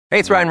Hey,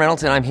 it's Ryan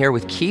Reynolds, and I'm here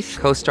with Keith,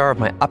 co-star of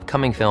my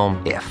upcoming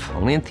film, If,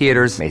 only in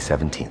theaters May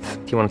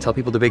 17th. Do you want to tell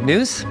people the big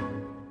news?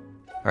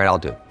 All right, I'll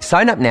do it.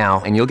 Sign up now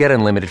and you'll get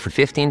unlimited for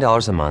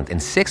 $15 a month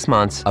and 6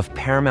 months of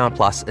Paramount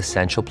Plus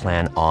Essential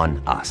Plan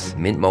on us.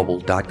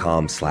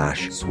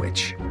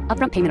 MintMobile.com/switch.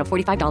 Upfront payment of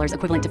 $45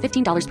 equivalent to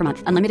 $15 per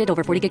month. Unlimited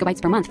over 40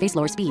 gigabytes per month. Face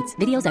lower speeds.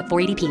 Videos at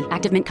 480p.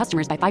 Active Mint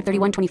customers by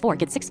 531.24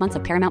 get 6 months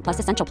of Paramount Plus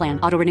Essential Plan.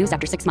 Auto renews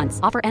after 6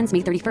 months. Offer ends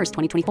May 31st,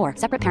 2024.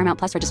 Separate Paramount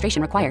Plus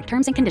registration required.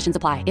 Terms and conditions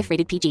apply if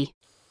rated PG.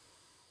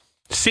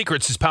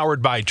 Secrets is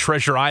powered by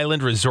Treasure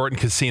Island Resort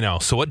and Casino.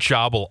 So what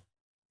job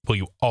will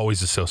you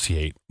always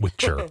associate with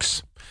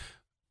jerks?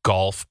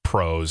 Golf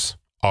pros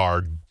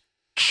are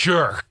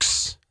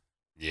jerks.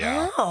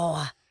 Yeah.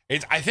 Oh.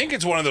 I think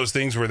it's one of those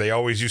things where they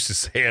always used to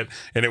say it,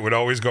 and it would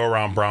always go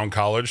around Brown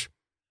College.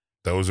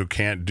 Those who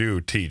can't do,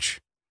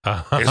 teach.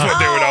 Is what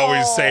they would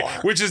always say,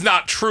 which is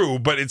not true,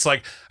 but it's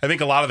like, I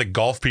think a lot of the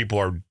golf people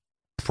are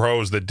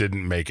pros that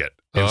didn't make it.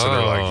 And so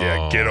they're like,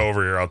 yeah, get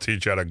over here. I'll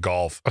teach you how to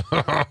golf.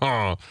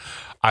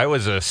 I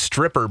was a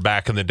stripper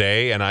back in the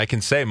day, and I can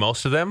say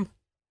most of them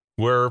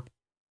were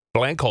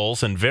blank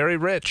holes and very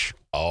rich.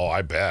 Oh,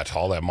 I bet.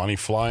 All that money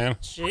flying.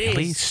 Jeez.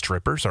 Really?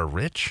 Strippers are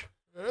rich?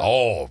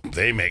 Oh,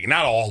 they make,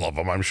 not all of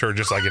them, I'm sure,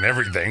 just like in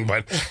everything,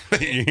 but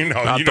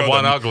Not the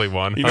one ugly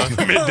one. You know,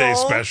 the midday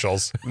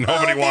specials.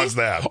 Nobody wants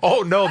that.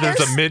 Oh, no, there's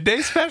a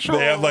midday special?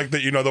 They have like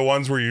the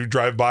ones where you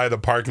drive by, the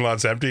parking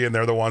lot's empty, and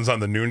they're the ones on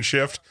the noon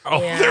shift.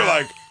 Oh, Yeah. They're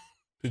like,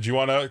 did you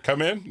want to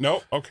come in?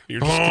 No? Okay. You're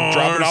just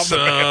dropping off the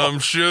mail. Some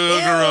sugar Ew.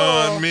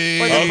 on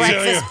me. Or the I'll tell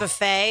breakfast you,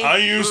 buffet. I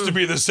used to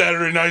be the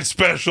Saturday night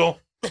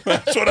special.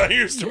 That's what I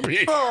used to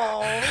be.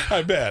 Oh.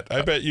 I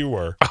bet you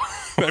were.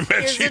 I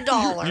bet Here's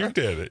 $1. You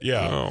did it.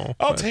 Yeah. Oh,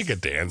 I'll take a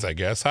dance, I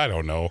guess. I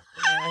don't know.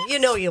 Yeah, you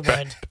know you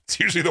would. It's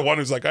usually the one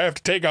who's like, I have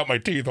to take out my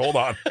teeth. Hold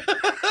on.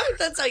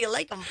 That's how you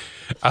like them.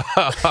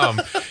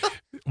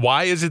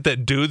 Why is it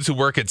that dudes who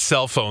work at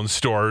cell phone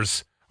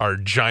stores are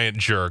giant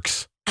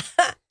jerks?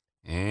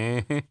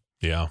 Mm-hmm.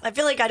 Yeah. I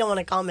feel like I don't want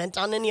to comment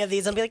on any of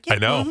these. I'll be like, yeah, I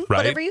know, right?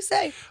 Whatever you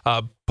say.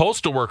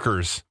 Postal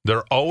workers,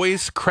 they're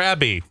always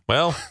crabby.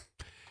 Well,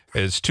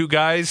 as two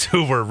guys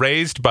who were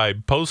raised by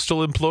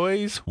postal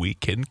employees, we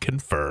can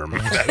confirm.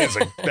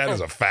 That is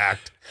a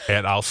fact.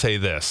 And I'll say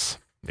this.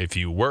 If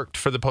you worked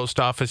for the post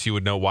office, you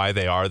would know why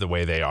they are the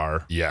way they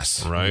are.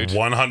 Yes. Right.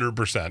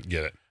 100%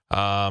 get it.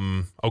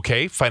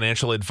 Okay,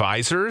 financial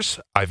advisors.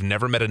 I've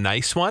never met a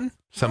nice one.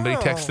 Somebody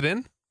Oh. texted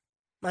in.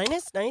 Mine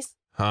is nice.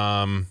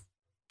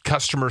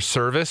 Customer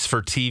service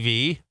for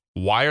TV.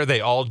 Why are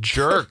they all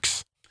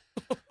jerks?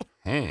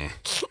 Didn't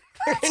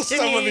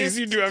Some of these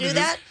you do have to do.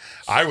 that.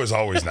 I was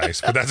always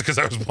nice, but that's because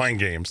I was playing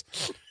games.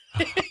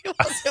 It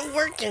wasn't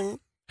working.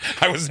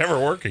 I was never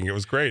working. It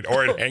was great.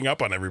 Or I'd hang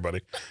up on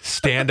everybody.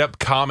 Stand-up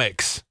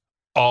comics.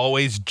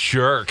 Always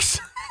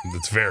jerks.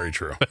 That's very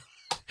true.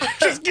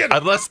 Just get it.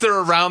 Unless they're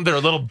around their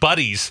little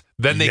buddies,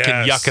 then they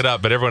can Yes. yuck it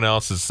up. But everyone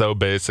else is so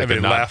basic. And they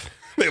and not, laugh.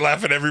 They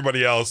laugh at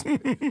everybody else.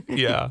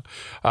 Yeah.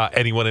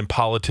 Anyone in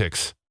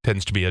politics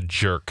tends to be a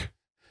jerk.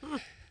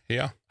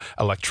 Yeah.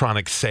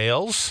 Electronic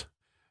sales.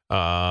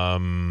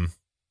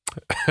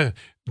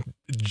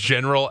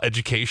 General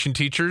education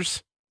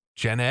teachers.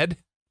 Gen Ed.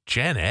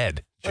 Jan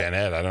Ed, I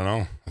don't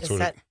know. That's Is what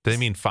that? Do they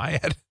mean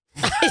FIED?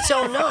 I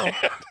don't know.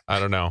 I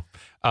don't know.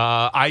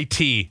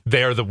 IT.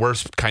 They are the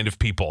worst kind of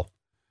people.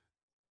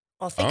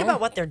 Well, think Oh. about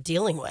what they're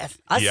dealing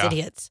with. Us Yeah.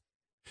 idiots.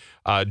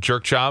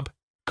 Jerk job.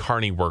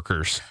 Carny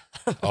workers.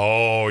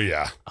 Oh,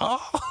 yeah.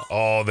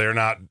 Oh, they're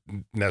not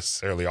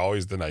necessarily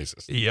always the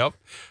nicest. Yep.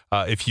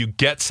 If you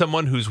get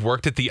someone who's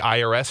worked at the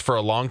IRS for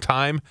a long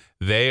time,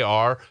 they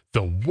are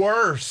the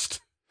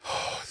worst.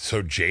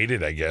 So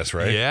jaded, I guess,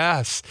 right?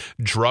 Yes.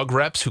 Drug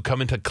reps who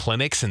come into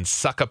clinics and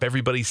suck up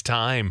everybody's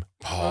time.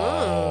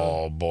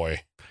 Oh,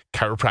 boy.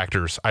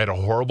 Chiropractors. I had a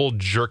horrible,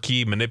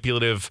 jerky,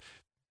 manipulative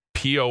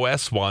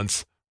POS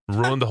once.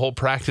 Ruined the whole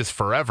practice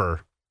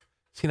forever.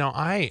 So,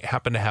 I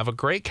happen to have a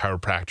great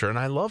chiropractor, and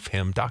I love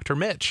him, Dr.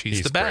 Mitch.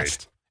 He's the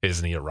best.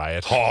 Isn't he a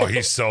riot? Oh,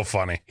 he's so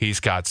funny. He's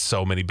got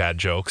so many bad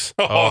jokes.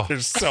 Oh, they're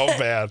so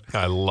bad.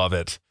 I love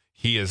it.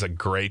 He is a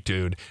great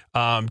dude.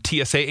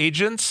 TSA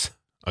agents.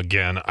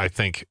 Again, I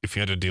think if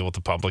you had to deal with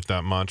the public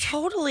that much.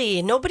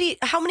 Totally.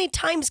 How many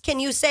times can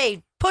you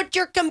say, put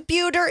your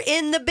computer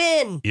in the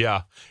bin?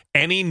 Yeah.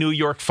 Any New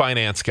York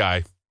finance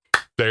guy.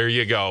 There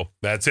you go.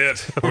 That's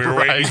it. We were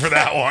Right. waiting for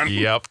that one.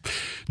 Yep.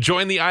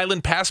 Join the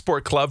Island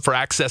Passport Club for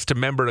access to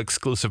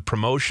member-exclusive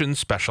promotions,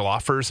 special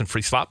offers, and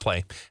free slot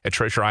play at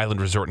Treasure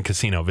Island Resort and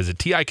Casino. Visit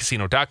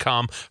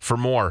TICasino.com for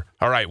more.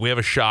 All right, we have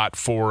a shot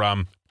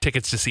for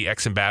tickets to see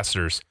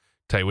Ex-Ambassadors.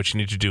 Tell you what you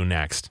need to do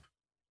next.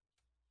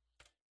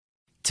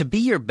 To be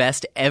your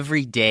best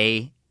every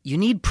day, you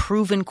need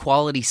proven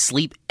quality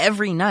sleep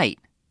every night.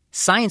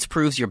 Science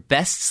proves your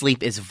best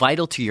sleep is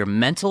vital to your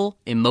mental,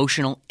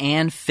 emotional,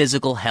 and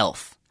physical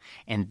health.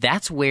 And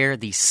that's where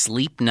the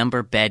Sleep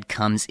Number bed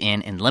comes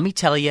in. And let me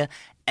tell you,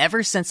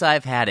 ever since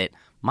I've had it,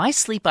 my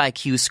sleep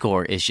IQ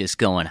score is just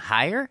going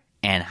higher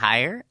and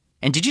higher.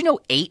 And did you know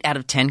 8 out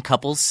of 10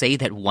 couples say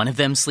that one of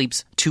them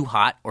sleeps too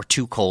hot or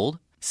too cold?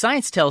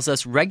 Science tells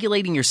us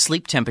regulating your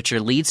sleep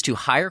temperature leads to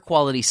higher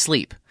quality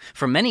sleep.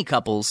 For many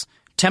couples,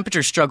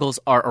 temperature struggles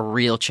are a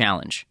real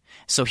challenge.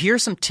 So here are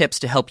some tips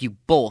to help you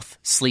both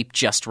sleep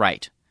just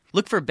right.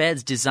 Look for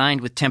beds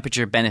designed with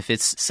temperature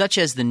benefits such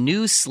as the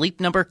new Sleep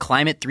Number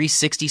Climate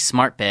 360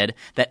 smart bed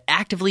that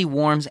actively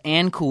warms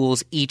and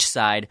cools each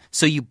side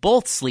so you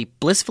both sleep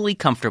blissfully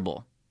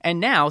comfortable.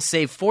 And now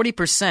save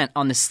 40%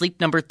 on the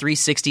Sleep Number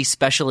 360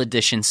 Special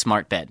Edition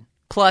smart bed.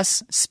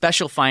 Plus,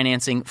 special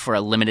financing for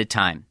a limited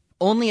time.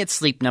 Only at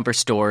Sleep Number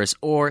stores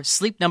or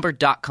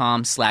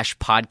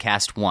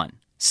sleepnumber.com/podcast1.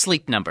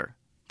 Sleep Number,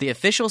 the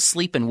official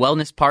sleep and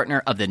wellness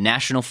partner of the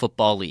National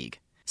Football League.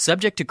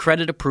 Subject to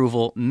credit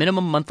approval,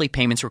 minimum monthly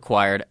payments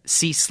required.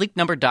 See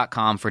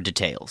sleepnumber.com for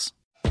details.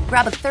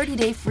 Grab a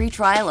 30-day free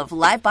trial of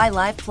Live by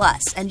Live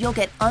Plus, and you'll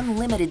get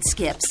unlimited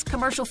skips,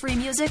 commercial-free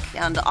music,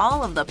 and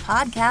all of the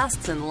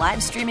podcasts and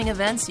live streaming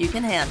events you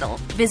can handle.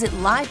 Visit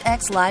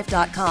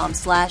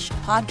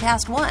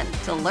livexlive.com/podcast1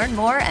 to learn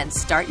more and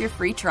start your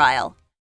free trial.